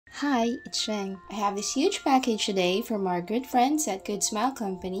Hi, it's Sheng. I have this huge package today from our good friends at GoodSmile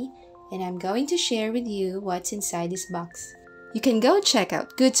Company, and I'm going to share with you what's inside this box. You can go check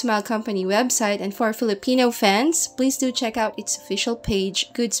out GoodSmile Company website, and for Filipino fans, please do check out its official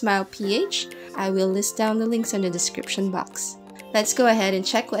page, GoodSmile PH. I will list down the links in the description box. Let's go ahead and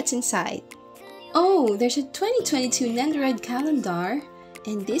check what's inside. Oh, there's a 2022 Nendoroid calendar,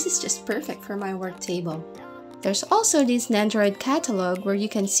 and this is just perfect for my work table. There's also this Nendoroid catalog where you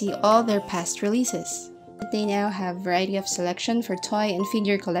can see all their past releases. They now have a variety of selection for toy and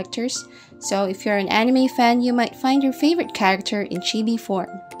figure collectors, so if you're an anime fan, you might find your favorite character in chibi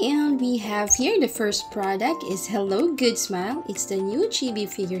form. And we have here the first product is Hello GoodSmile. It's the new chibi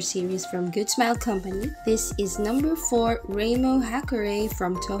figure series from GoodSmile Company. This is number 4 Reimo Hakure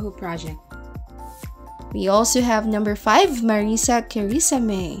from Toho Project. We also have number 5 Marisa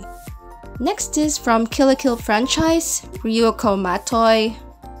Kirisame. Next is from Kill la Kill franchise, Ryuko Matoi.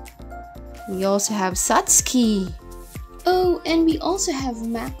 We also have Satsuki. Oh, and we also have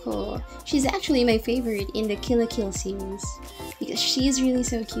Mako. She's actually my favorite in the Kill la Kill series because she's really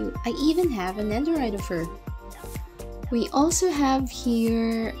so cute. I even have a Nendoroid of her. We also have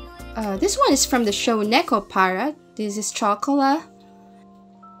here, this one is from the show Neko Para. This is Chocola.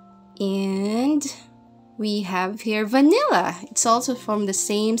 And we have here Vanilla. It's also from the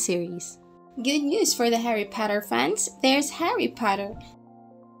same series. Good news for the Harry Potter fans, there's Harry Potter.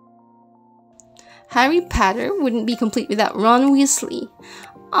 Harry Potter wouldn't be complete without Ron Weasley.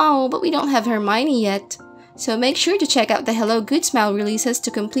 Oh, but we don't have Hermione yet. So make sure to check out the Hello GoodSmile releases to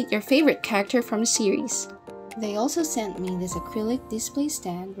complete your favorite character from the series. They also sent me this acrylic display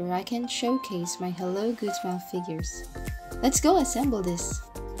stand where I can showcase my Hello GoodSmile figures. Let's go assemble this.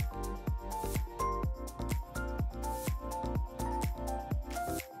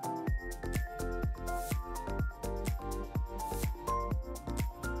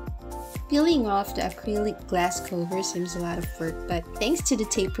 Peeling off the acrylic glass cover seems a lot of work, but thanks to the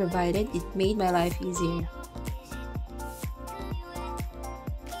tape provided, it made my life easier.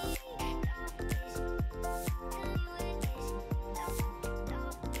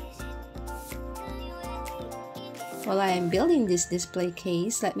 While I am building this display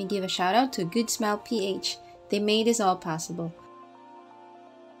case, let me give a shout out to GoodSmile PH. They made this all possible.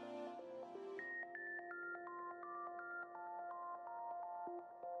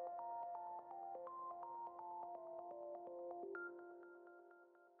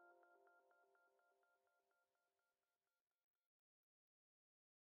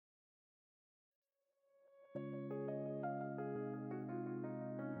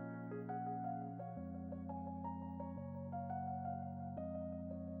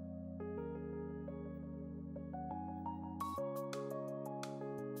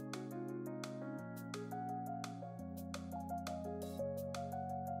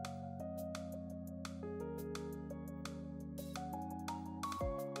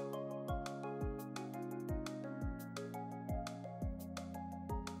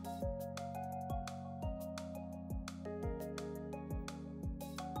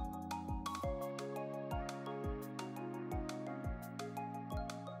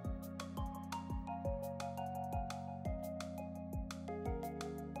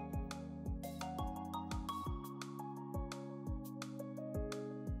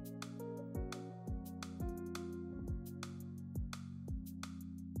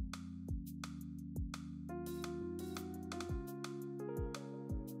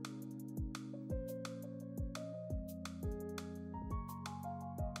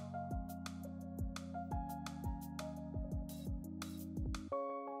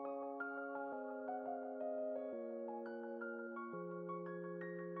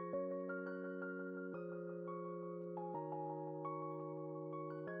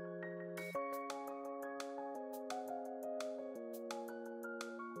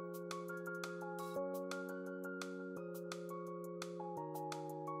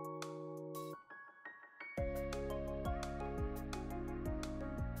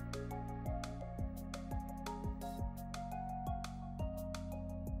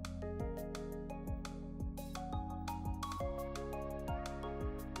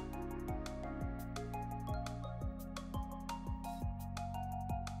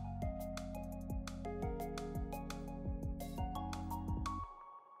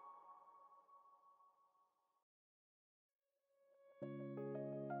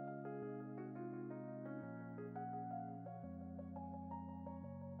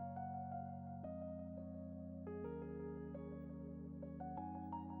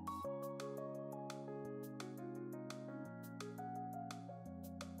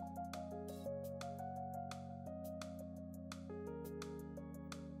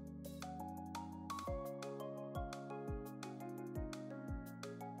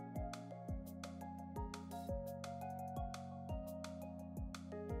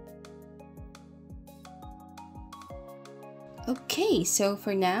 Okay, so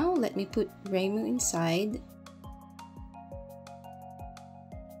for now, let me put Reimu inside.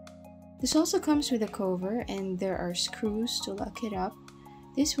 This also comes with a cover and there are screws to lock it up.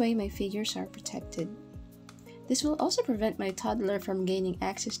 This way my figures are protected. This will also prevent my toddler from gaining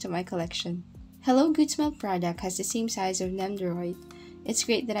access to my collection. Hello GoodSmile product has the same size of Nendoroid. It's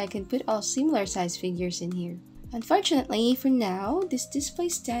great that I can put all similar size figures in here. Unfortunately, for now, this display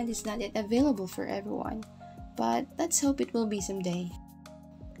stand is not yet available for everyone, but let's hope it will be someday.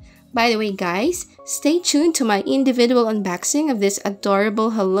 By the way guys, stay tuned to my individual unboxing of this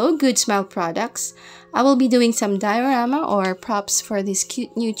adorable Hello GoodSmile products. I will be doing some diorama or props for these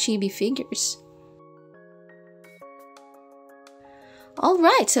cute new chibi figures.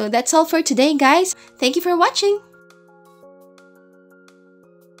 Alright, so that's all for today guys. Thank you for watching!